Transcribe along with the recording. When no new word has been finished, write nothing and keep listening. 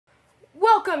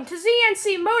Welcome to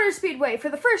ZNC Motor Speedway for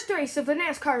the first race of the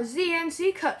NASCAR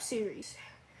ZNC Cup Series.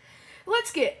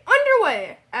 Let's get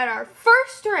underway at our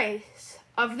first race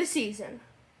of the season.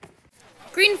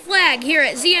 Green flag here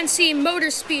at ZNC Motor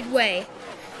Speedway.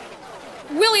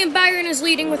 William Byron is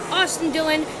leading with Austin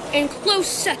Dillon in close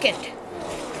second.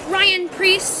 Ryan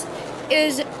Preece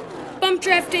is bump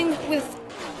drafting with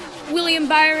William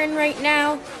Byron right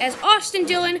now as Austin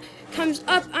Dillon comes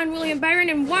up on William Byron,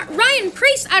 and Ryan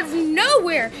Preece out of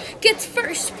nowhere gets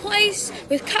first place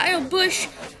with Kyle Busch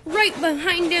right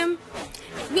behind him.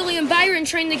 William Byron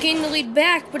trying to gain the lead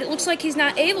back, but it looks like he's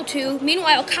not able to.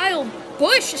 Meanwhile, Kyle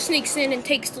Busch sneaks in and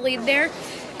takes the lead there.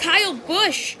 Kyle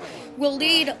Busch will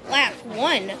lead lap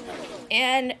 1.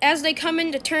 And as they come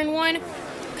into turn 1,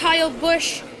 Kyle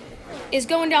Busch is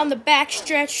going down the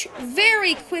backstretch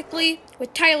very quickly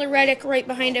with Tyler Reddick right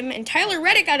behind him. And Tyler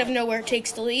Reddick out of nowhere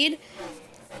takes the lead.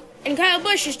 And Kyle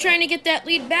Busch is trying to get that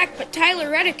lead back, but Tyler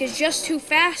Reddick is just too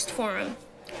fast for him.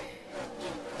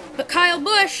 But Kyle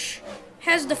Busch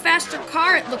has the faster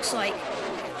car, it looks like.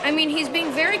 I mean, he's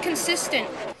being very consistent.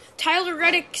 Tyler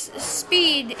Reddick's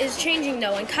speed is changing,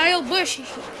 though. And Kyle Busch,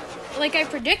 like I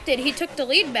predicted, he took the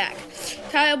lead back.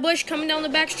 Kyle Busch coming down the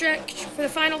backstretch for the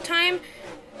final time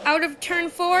out of turn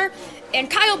 4, and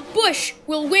Kyle Busch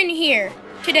will win here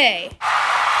today.